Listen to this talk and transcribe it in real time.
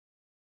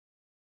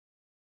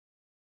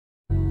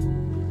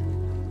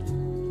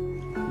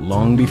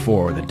Long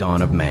before the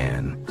dawn of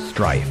man,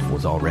 strife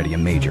was already a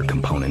major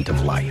component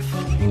of life.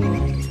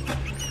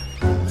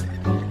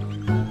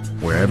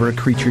 Wherever a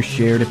creature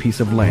shared a piece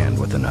of land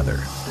with another,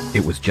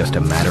 it was just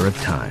a matter of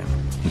time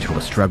until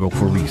a struggle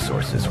for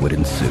resources would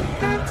ensue.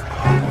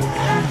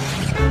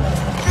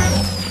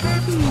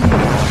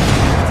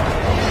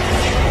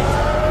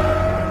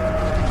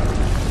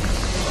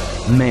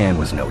 Man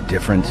was no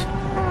different,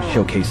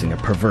 showcasing a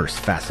perverse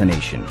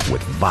fascination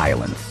with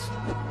violence.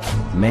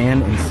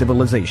 Man and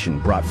civilization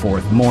brought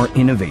forth more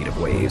innovative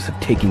ways of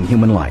taking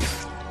human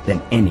life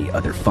than any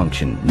other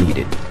function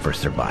needed for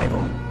survival.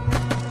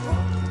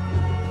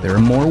 There are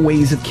more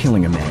ways of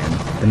killing a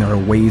man than there are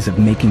ways of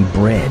making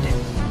bread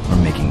or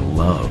making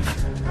love.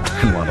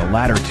 And while the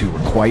latter two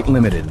are quite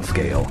limited in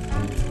scale,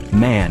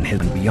 man has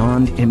been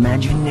beyond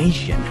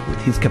imagination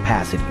with his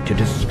capacity to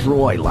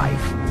destroy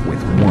life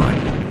with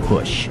one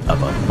push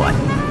of a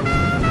button.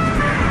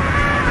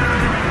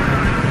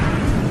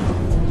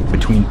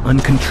 Between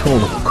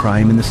uncontrollable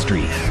crime in the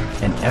streets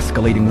and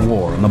escalating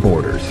war on the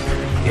borders,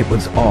 it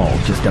was all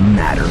just a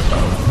matter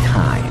of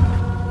time.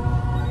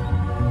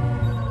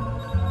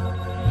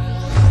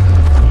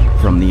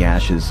 From the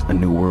ashes, a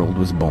new world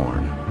was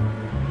born.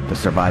 The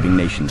surviving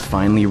nations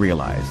finally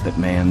realized that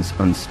man's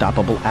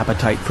unstoppable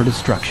appetite for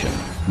destruction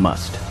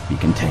must be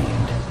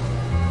contained.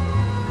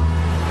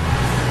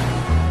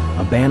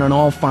 A ban on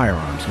all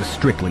firearms was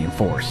strictly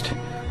enforced,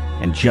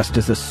 and just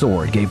as the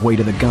sword gave way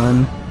to the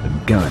gun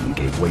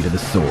gave way to the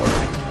sword,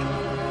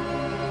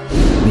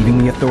 leaving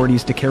the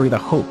authorities to carry the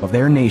hope of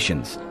their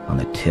nations on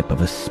the tip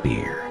of a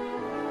spear.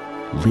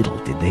 Little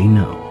did they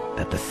know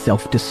that the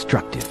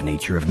self-destructive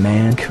nature of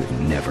man could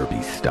never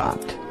be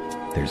stopped.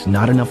 There's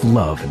not enough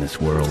love in this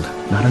world,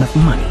 not enough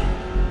money,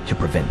 to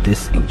prevent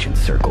this ancient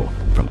circle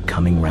from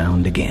coming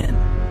round again.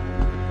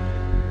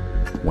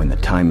 When the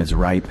time is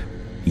ripe,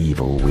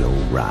 evil will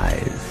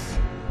rise.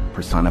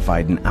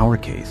 Personified in our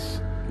case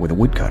with a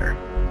woodcutter.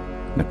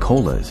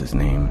 Nicola is his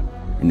name,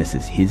 and this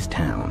is his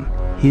town,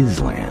 his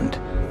land,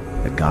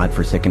 the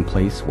godforsaken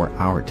place where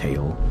our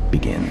tale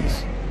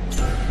begins.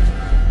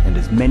 And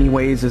as many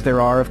ways as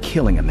there are of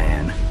killing a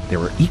man, there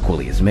are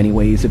equally as many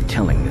ways of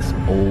telling this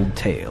old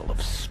tale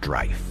of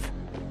strife.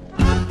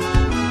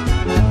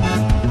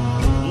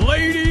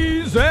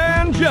 Ladies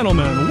and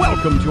gentlemen,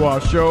 welcome to our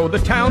show, the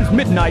town's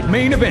midnight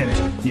main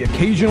event. The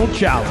occasional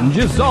challenge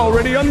is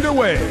already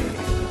underway.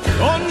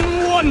 On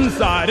one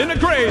side, in a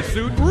gray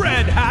suit,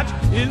 red hat,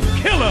 is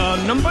killer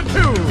number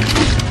 2.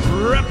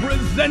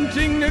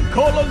 Representing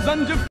Nicola's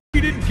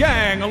undefeated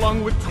gang,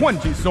 along with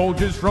 20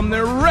 soldiers from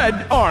their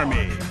Red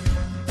Army.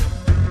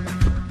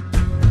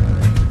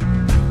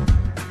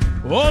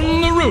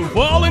 On the roof,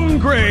 all in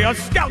gray, are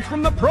scouts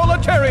from the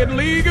Proletariat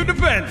League of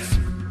Defense.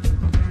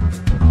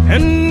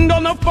 And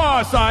on the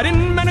far side,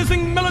 in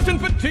menacing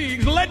militant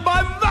fatigues, led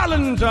by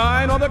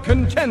Valentine, are the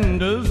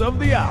contenders of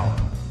the hour.